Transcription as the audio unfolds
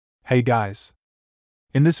Hey guys!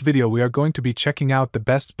 In this video we are going to be checking out the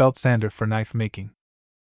best belt sander for knife making.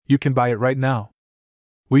 You can buy it right now.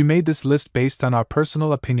 We made this list based on our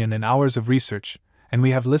personal opinion and hours of research, and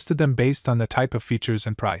we have listed them based on the type of features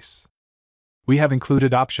and price. We have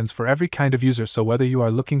included options for every kind of user, so whether you are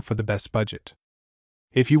looking for the best budget.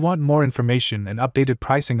 If you want more information and updated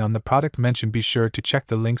pricing on the product mentioned, be sure to check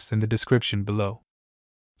the links in the description below.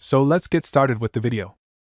 So let's get started with the video.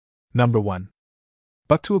 Number 1.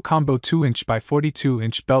 Bucktool Combo 2" by 42"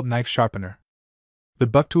 Belt Knife Sharpener. The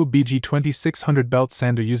Bucktool BG2600 belt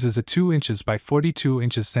sander uses a 2" by 42"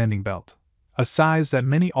 sanding belt, a size that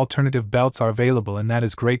many alternative belts are available, and that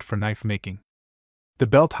is great for knife making. The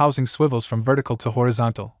belt housing swivels from vertical to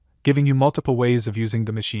horizontal, giving you multiple ways of using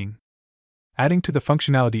the machine. Adding to the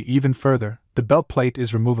functionality even further, the belt plate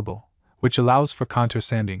is removable, which allows for contour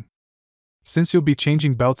sanding. Since you'll be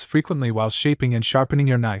changing belts frequently while shaping and sharpening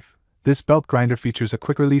your knife, this belt grinder features a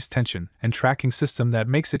quick release tension and tracking system that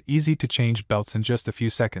makes it easy to change belts in just a few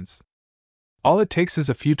seconds. All it takes is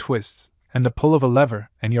a few twists and the pull of a lever,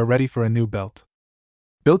 and you're ready for a new belt.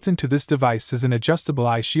 Built into this device is an adjustable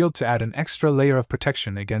eye shield to add an extra layer of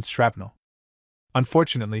protection against shrapnel.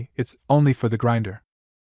 Unfortunately, it's only for the grinder.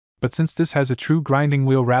 But since this has a true grinding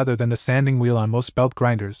wheel rather than the sanding wheel on most belt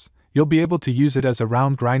grinders, you'll be able to use it as a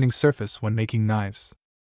round grinding surface when making knives.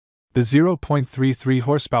 The 0.33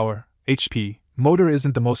 horsepower HP motor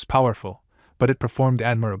isn't the most powerful, but it performed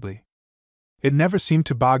admirably. It never seemed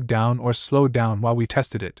to bog down or slow down while we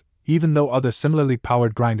tested it, even though other similarly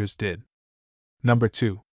powered grinders did. Number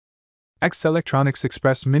 2. Electronix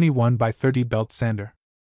Express Mini 1x30 Belt Sander.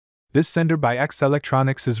 This sander by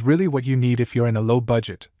Electronix is really what you need if you're in a low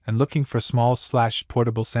budget and looking for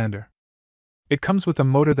small/portable sander. It comes with a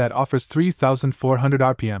motor that offers 3,400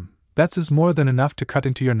 RPM. That's more than enough to cut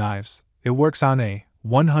into your knives. It works on a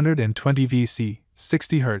 120 VC,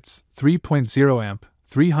 60 Hz, 3.0 amp,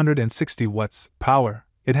 360 watts power.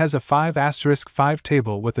 It has a 5*5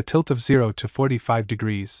 table with a tilt of 0 to 45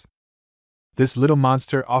 degrees. This little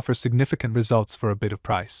monster offers significant results for a bit of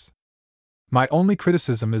price. My only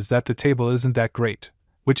criticism is that the table isn't that great,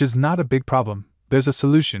 which is not a big problem. There's a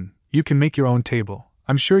solution. You can make your own table.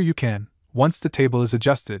 I'm sure you can. Once the table is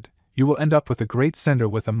adjusted, you will end up with a great sander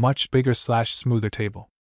with a much bigger/smoother table.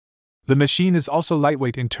 The machine is also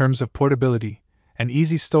lightweight in terms of portability and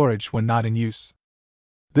easy storage when not in use.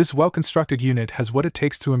 This well-constructed unit has what it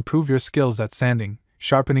takes to improve your skills at sanding,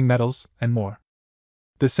 sharpening metals, and more.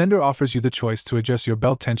 The sander offers you the choice to adjust your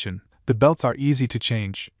belt tension. The belts are easy to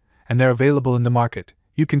change, and they're available in the market.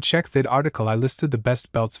 You can check that article. I listed the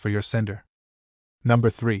best belts for your sander. Number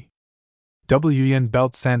 3. WEN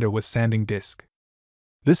Belt Sander with Sanding Disc.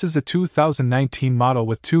 This is a 2019 model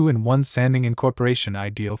with 2-in-1 sanding incorporation,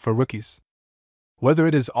 ideal for rookies. Whether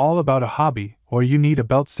it is all about a hobby or you need a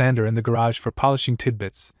belt sander in the garage for polishing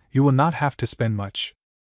tidbits, you will not have to spend much.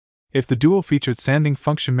 If the dual-featured sanding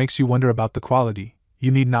function makes you wonder about the quality,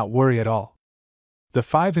 you need not worry at all. The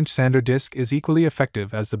 5" sander disc is equally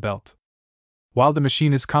effective as the belt. While the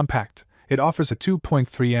machine is compact, it offers a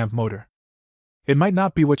 2.3 amp motor. It might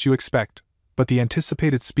not be what you expect, but the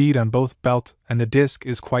anticipated speed on both belt and the disc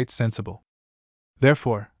is quite sensible.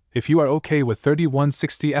 Therefore, if you are okay with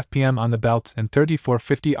 3160 FPM on the belt and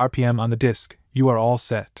 3450 RPM on the disc, you are all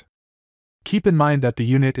set. Keep in mind that the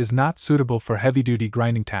unit is not suitable for heavy-duty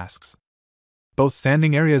grinding tasks. Both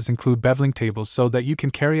sanding areas include beveling tables so that you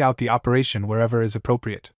can carry out the operation wherever is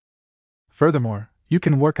appropriate. Furthermore, you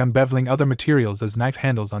can work on beveling other materials as knife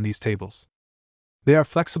handles on these tables. They are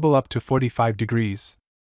flexible up to 45 degrees.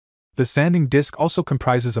 The sanding disc also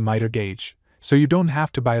comprises a miter gauge, so you don't have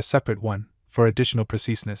to buy a separate one for additional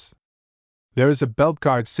preciseness. There is a belt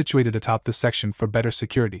guard situated atop the section for better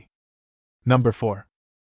security. Number 4.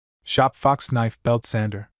 Shop Fox Knife Belt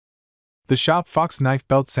Sander. The Shop Fox Knife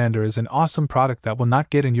Belt Sander is an awesome product that will not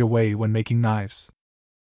get in your way when making knives.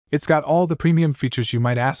 It's got all the premium features you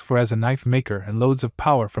might ask for as a knife maker and loads of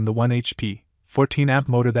power from the 1 HP, 14 amp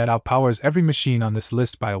motor that outpowers every machine on this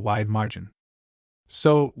list by a wide margin.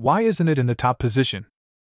 So, why isn't it in the top position?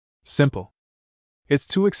 Simple. It's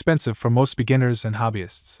too expensive for most beginners and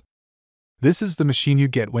hobbyists. This is the machine you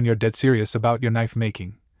get when you're dead serious about your knife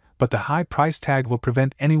making, but the high price tag will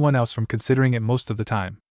prevent anyone else from considering it most of the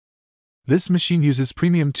time. This machine uses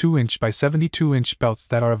premium 2" by 72" belts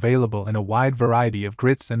that are available in a wide variety of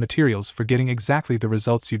grits and materials for getting exactly the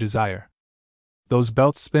results you desire. Those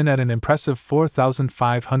belts spin at an impressive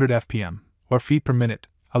 4,500 FPM, or feet per minute,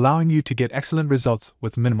 allowing you to get excellent results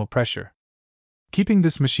with minimal pressure. Keeping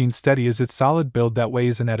this machine steady is its solid build that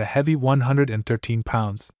weighs in at a heavy 113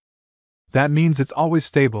 pounds. That means it's always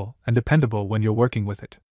stable and dependable when you're working with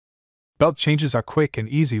it. Belt changes are quick and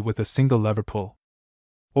easy with a single lever pull.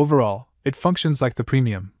 Overall, it functions like the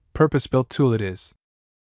premium, purpose-built tool it is.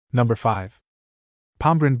 Number 5.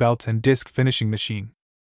 Palmgren Belt and Disc Finishing Machine.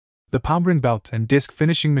 The Palmgren Belt and Disc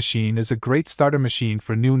Finishing Machine is a great starter machine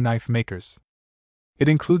for new knife makers. It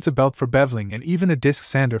includes a belt for beveling and even a disc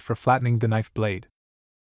sander for flattening the knife blade.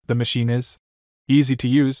 The machine is easy to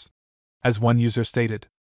use, as one user stated.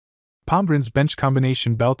 Palmgren's bench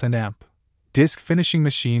combination belt and amp disc finishing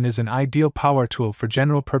machine is an ideal power tool for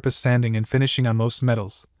general-purpose sanding and finishing on most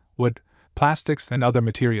metals, wood, plastics, and other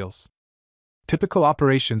materials. Typical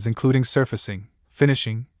operations including surfacing,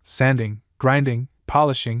 finishing, sanding, grinding,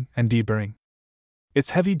 polishing, and deburring. Its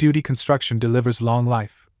heavy-duty construction delivers long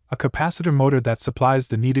life, a capacitor motor that supplies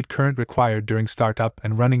the needed current required during startup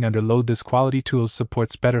and running under load. This quality tool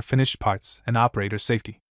supports better finished parts and operator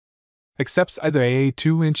safety. Accepts either a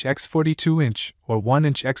 2-inch x 42-inch or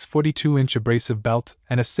 1-inch x 42-inch abrasive belt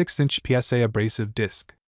and a 6-inch PSA abrasive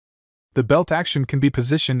disc. The belt action can be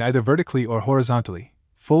positioned either vertically or horizontally,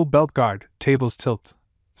 full belt guard, tables tilt,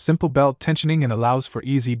 simple belt tensioning, and allows for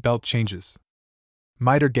easy belt changes.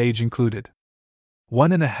 Miter gauge included.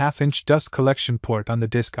 1.5-inch dust collection port on the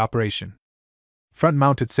disc operation.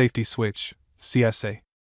 Front-mounted safety switch, CSA.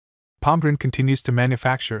 Palmgren continues to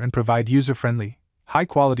manufacture and provide user-friendly,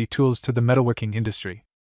 high-quality tools to the metalworking industry.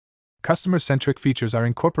 Customer-centric features are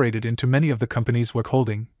incorporated into many of the company's work: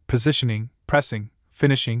 holding, positioning, pressing,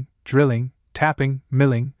 finishing, drilling, tapping,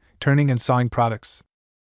 milling, turning, and sawing products.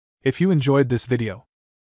 If you enjoyed this video,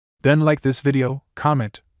 then like this video,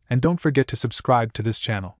 comment, and don't forget to subscribe to this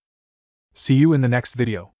channel. See you in the next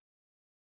video.